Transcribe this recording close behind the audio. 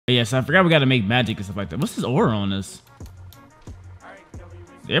Yes, I forgot we gotta make magic and stuff like that. What's this aura on us?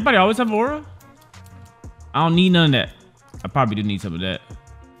 Everybody always have aura? I don't need none of that. I probably do need some of that.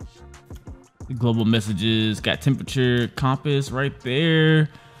 Global messages, got temperature, compass right there.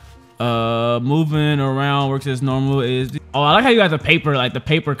 Moving around works as normal is. Oh, I like how you got the paper, like the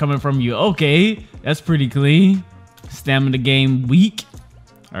paper coming from you. Okay, that's pretty clean. Stamina game weak.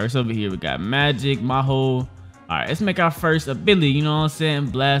 All right, so over here we got magic, Maho. All right, let's make our first ability. You know what I'm saying?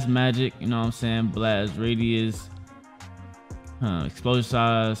 Blast magic. You know what I'm saying? Blast radius. Explosion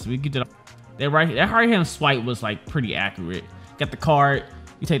size. We get that right hand swipe was like pretty accurate. Got the card.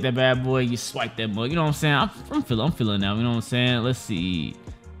 You take that bad boy. You swipe that boy. You know what I'm saying? I'm feeling now. You know what I'm saying? Let's see.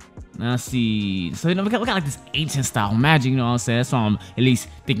 Now see. So you know we got like this ancient style magic. You know what I'm saying? That's what I'm at least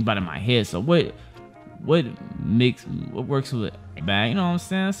thinking about in my head. So what works with it? Bad. You know what I'm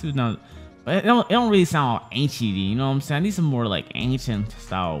saying? So now, but it don't really sound ancient. You know what I'm saying? I need some more like ancient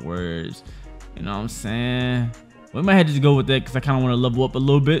style words. You know what I'm saying? We might have to just go with that because I kind of want to level up a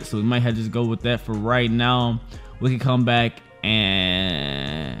little bit. So we might have to just go with that for right now. We can come back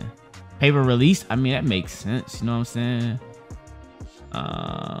and paper release. I mean, that makes sense. You know what I'm saying?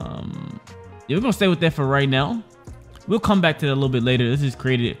 Yeah, we're gonna stay with that for right now. We'll come back to that a little bit later. This is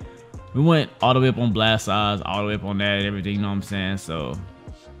created. We went all the way up on blast size, all the way up on that and everything. You know what I'm saying? So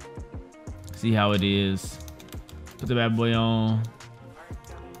see how it is. Put the bad boy on.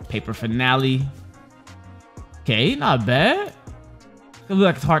 Paper finale. Okay, not bad. It looks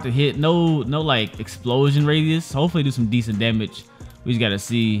like it's hard to hit. No like explosion radius. Hopefully do some decent damage. We just gotta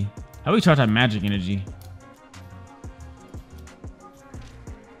see how we charge our magic energy.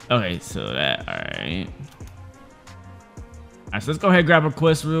 Okay, so that alright. Alright, so let's go ahead and grab a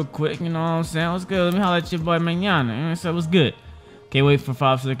quest real quick. You know what I'm saying? What's good? Let me holler at your boy Manana. So what's good? Can't wait for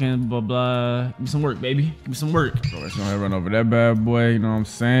 5 seconds. Blah blah. Give me some work, baby. Give me some work. So let's go ahead and run over that bad boy. You know what I'm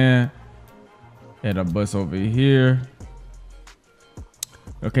saying? Head a bus over here.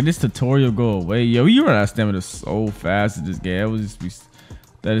 Okay, this tutorial go away. Yo, you run out of stamina so fast in this game.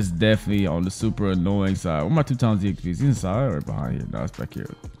 That is definitely on the super annoying side. What my 2 times the XP? Is he inside or behind here? No, it's back here.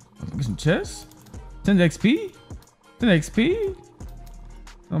 Get some chests. 10 XP? 10 XP?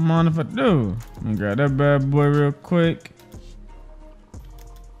 Don't mind if I do. Let me grab that bad boy real quick.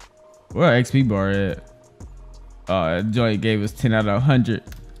 Where XP bar at? That joint gave us 10 out of 100.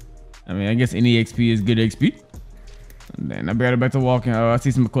 I mean, I guess any XP is good XP. And then I got it back to walking. Oh, I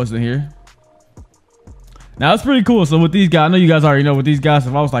see some quests in here. Now it's pretty cool. So with these guys, I know you guys already know with these guys,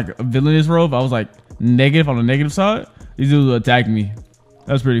 if I was like a villainous role, if I was like negative on the negative side, these dudes will attack me.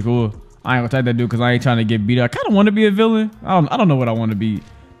 That's pretty cool. I ain't gonna attack that dude because I ain't trying to get beat up. I kind of want to be a villain. I don't know what I want to be,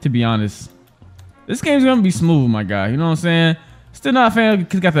 to be honest. This game's gonna be smooth, my guy. You know what I'm saying? Still not a fan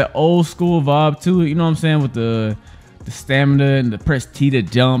because it's got that old school vibe to it. You know what I'm saying? With the stamina and the press T to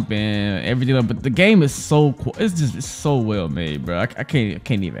jump and everything. But the game is so cool. It's so well made, bro. I can't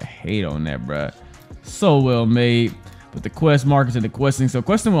even hate on that, bro. So well made with the quest markers and the questing. So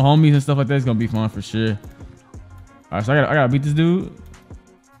questing with homies and stuff like that is gonna be fun for sure. All right, so I gotta beat this dude.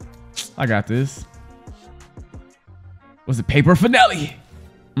 I got this. What's the paper finale?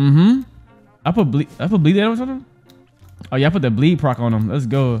 I put bleed damage on him. Oh yeah, I put the bleed proc on him. Let's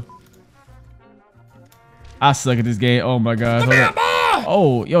go. I suck at this game. Oh my gosh.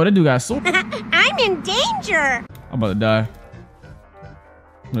 Oh, yo, that dude got sword. I'm in danger. I'm about to die.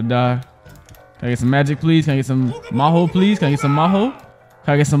 I'm gonna die. Can I get some magic, please? Can I get some Maho, please? Can I get some Maho?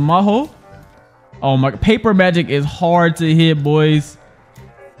 Can I get some Maho? Oh my, paper magic is hard to hit, boys.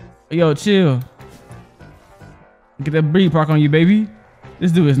 Yo, chill. Get that bleed proc on you, baby.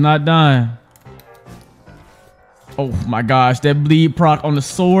 This dude is not dying. Oh my gosh, that bleed proc on the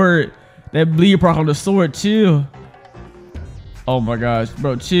sword. That bleed proc on the sword, chill. Oh my gosh,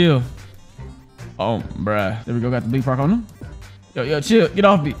 bro, chill. Oh, bruh. There we go, got the bleed proc on him. Yo, chill, get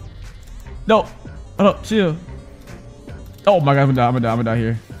off me. No, hold up, chill. Oh my god, I'm gonna die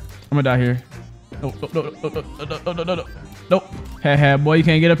here. I'm gonna die here. No. Nope. Hey, boy, you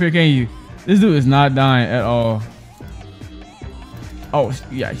can't get up here, can you? This dude is not dying at all. Oh,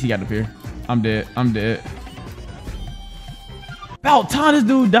 yeah, he got up here. I'm dead. About time this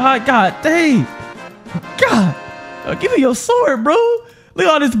dude died. God dang. God. Give me your sword, bro. Look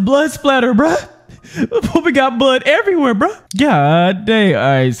at all this blood splatter, bro. We got blood everywhere, bro. God dang. All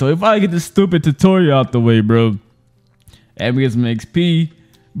right, so if I get this stupid tutorial out the way, bro, and we get some XP,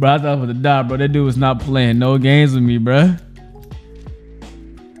 bro, I thought I was gonna die, bro. That dude was not playing no games with me, bro.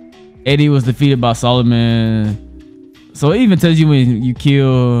 Eddie was defeated by Solomon. So it even tells you when you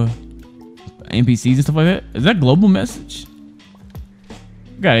kill NPCs and stuff like that. Is that global message?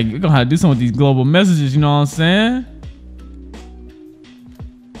 We're gonna have to do something with these global messages, you know what I'm saying?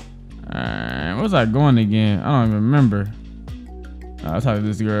 Where was I going again? I don't even remember. I was talking to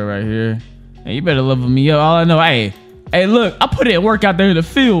this girl right here. Hey, you better level me up. All I know, hey, look, I put in work out there in the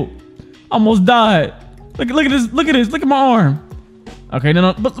field. Almost died. Look at this. Look at this. Look at my arm. Okay,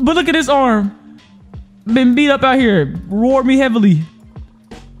 no, but look at this arm. Been beat up out here. Roared me heavily.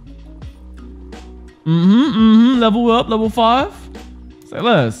 Level up, level 5. Say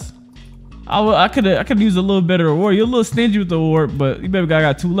less. I could use a little better reward. You're a little stingy with the reward, but you better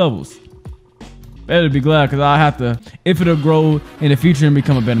got 2 levels. Better be glad, because I have to, if it'll grow in the future and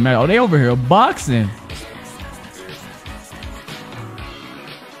become a better match. Oh, they over here boxing.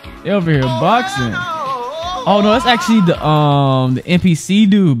 They over here boxing. Oh no, that's actually the NPC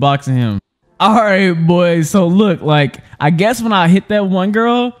dude boxing him. All right, boys. So look, like, I guess when I hit that one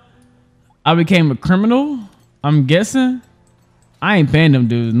girl, I became a criminal. I'm guessing. I ain't paying them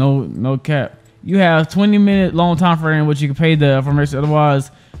dudes. No cap. You have 20-minute long time frame which you can pay the information.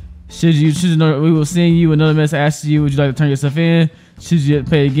 Otherwise, should you know, we will send you another message asking you, would you like to turn yourself in? Should you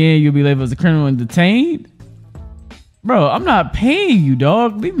pay again, you'll be labeled as a criminal and detained. Bro, I'm not paying you,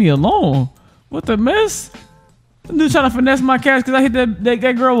 dog. Leave me alone. What the mess? Some dude trying to finesse my cash because I hit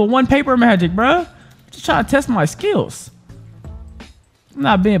that girl with 1 paper magic, bro. Just trying to test my skills. I'm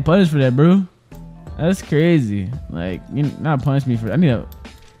not being punished for that, bro. That's crazy. Like, you not punish me for that.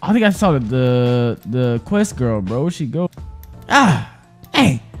 I think I saw the quest girl, bro. Where'd she go? Ah,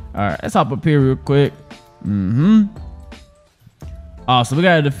 hey. All right, let's hop up here real quick. Oh, so we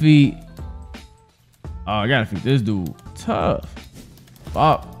gotta defeat. Oh, I gotta defeat this dude. Tough.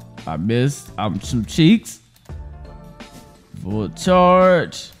 Oh, I missed. Some cheeks. Full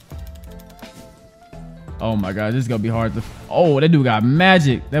charge. Oh my god, this is gonna be hard to. Oh, that dude got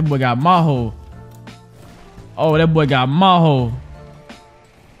magic. That boy got Maho. Oh, that boy got Maho.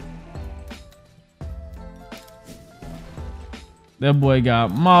 That boy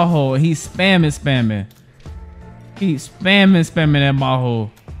got Maho. He's spamming. He's spamming that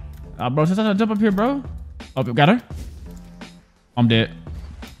Maho. Bro, should I jump up here, bro? Oh, got her. I'm dead.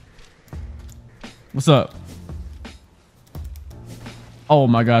 What's up? Oh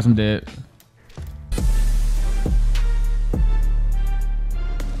my gosh, I'm dead.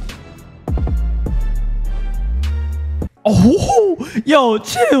 Oh, yo,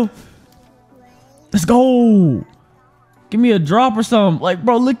 chill. Let's go. Give me a drop or something. Like,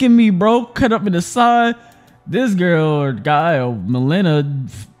 bro, look at me, bro. Cut up in the side. This girl or guy or Melina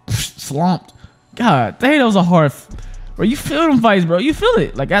slumped. God, dang, that was a hard. Bro, you feel them fights, bro. You feel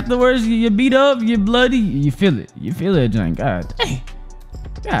it. Like, afterwards, you beat up, you bloody. You feel it. You feel it, John. God dang.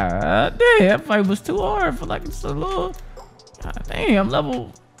 God dang, that fight was too hard for like it's a little. God dang, I'm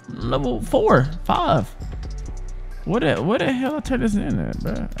level 4, 5. What the hell I turn this in at,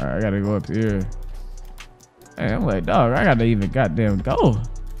 bro? All right, I gotta go up here. Hey, I'm like, dog, I gotta even goddamn go.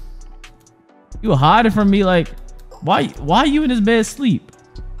 You hiding from me, like, why you in this bed asleep?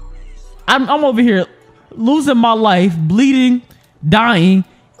 I'm over here losing my life, bleeding, dying,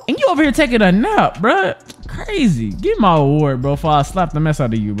 and you over here taking a nap, bro. Crazy. Give my award, bro, before I slap the mess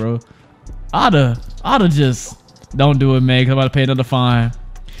out of you, bro. I'da just don't do it, man, because I'm about to pay another fine.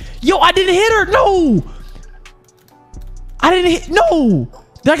 Yo, I didn't hit her. No. I didn't hit. No.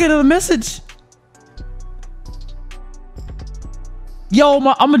 Did I get another message? Yo,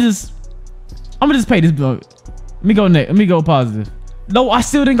 I'ma just pay this bill. Let me go next. Let me go positive. No, I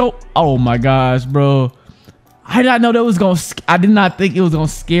still didn't go. Oh my gosh, bro. I did not know that was gonna. I did not think it was gonna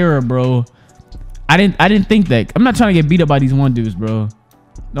scare her, bro. I didn't think that. I'm not trying to get beat up by these one dudes, bro. Know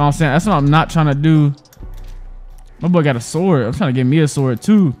what I'm saying? That's what I'm not trying to do. My boy got a sword. I'm trying to get me a sword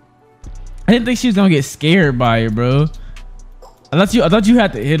too. I didn't think she was gonna get scared by it, bro. I thought you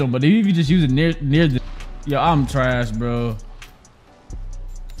had to hit him, but if you just use it near the. Yo, I'm trash, bro.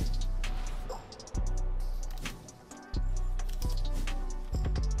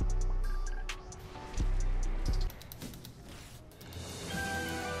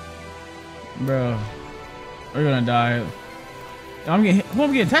 Bro, we're gonna die. Who I'm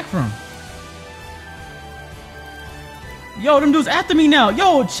getting attacked from? Yo, them dudes after me now.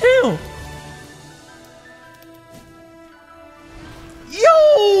 Yo, chill.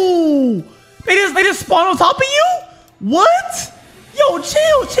 Yo, they just spawn on top of you? What? Yo,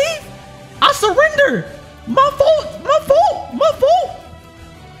 chill, chief. I surrender. My fault,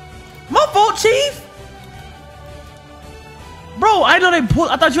 chief. Bro, I know they pulled.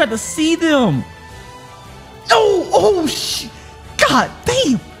 I thought you had to see them. Oh, God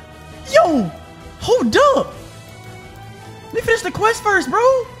damn. Yo, hold up. Let me finish the quest first, bro.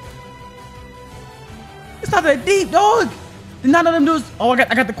 It's not that deep, dog. None of them dudes. Oh,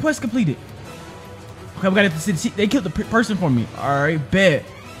 I got the quest completed. Okay, we got it. They killed the person for me. All right, bet.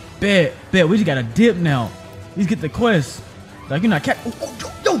 Bet. We just got a dip now. Let's get the quest. Like, you're not cat.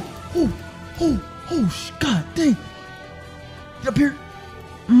 God dang. Get up here.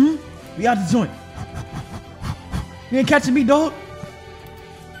 We out the joint. You ain't catching me, dog.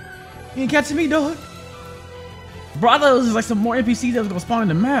 Bro, I thought it was just like some more NPCs that was gonna spawn in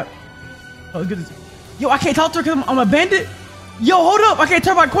the map. Oh, good. Yo, I can't talk to her because I'm a bandit. Yo, hold up. I can't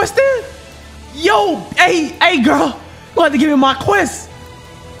turn my quest in. Yo, hey, girl. You have to give me my quest.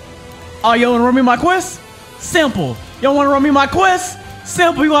 Oh, you wanna run me my quest? Simple. You don't wanna run me my quest?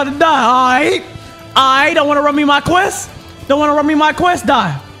 Simple. You gotta die. Alright. Don't wanna run me my quest? Don't wanna run me my quest?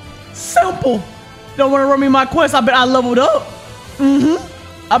 Die. Simple. Don't wanna run me my quest? I bet I leveled up.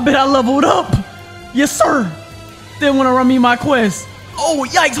 I bet I leveled up. Yes, sir. Didn't wanna run me my quest. Oh,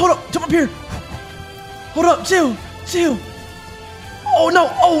 yikes. Hold up. Jump up here. Hold up. Chill. Oh, no.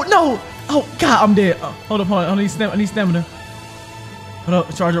 Oh, God. I'm dead. Hold up. I need stamina. Hold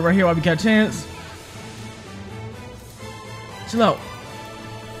up. Charge it right here while we got a chance. Chill out.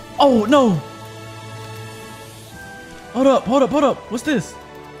 Oh, no. Hold up. What's this?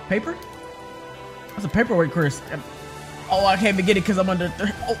 Paper? That's a paperweight, Chris. Oh, I can't even get it because I'm under.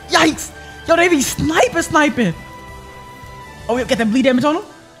 Oh, yikes! Yo, they be sniping. Oh, we got that bleed damage on them?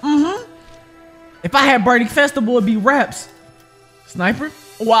 If I had Burning Festival, it'd be raps. Sniper?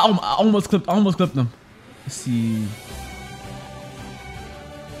 Oh, I almost clipped them. Let's see.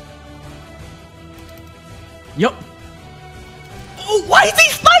 Yup. Oh, why is he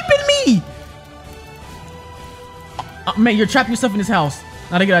sniping me? Man, you're trapping yourself in this house.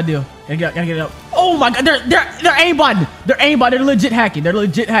 Not a good idea. Gotta get it out. Oh my God, they're aimbotting. They're legit hacking. They're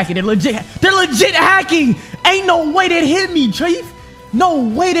legit hacking. Ain't no way that hit me, Chief. No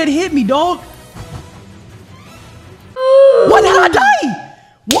way that hit me, dog. What? How did I die?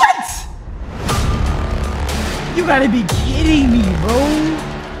 What? You gotta be kidding me, bro.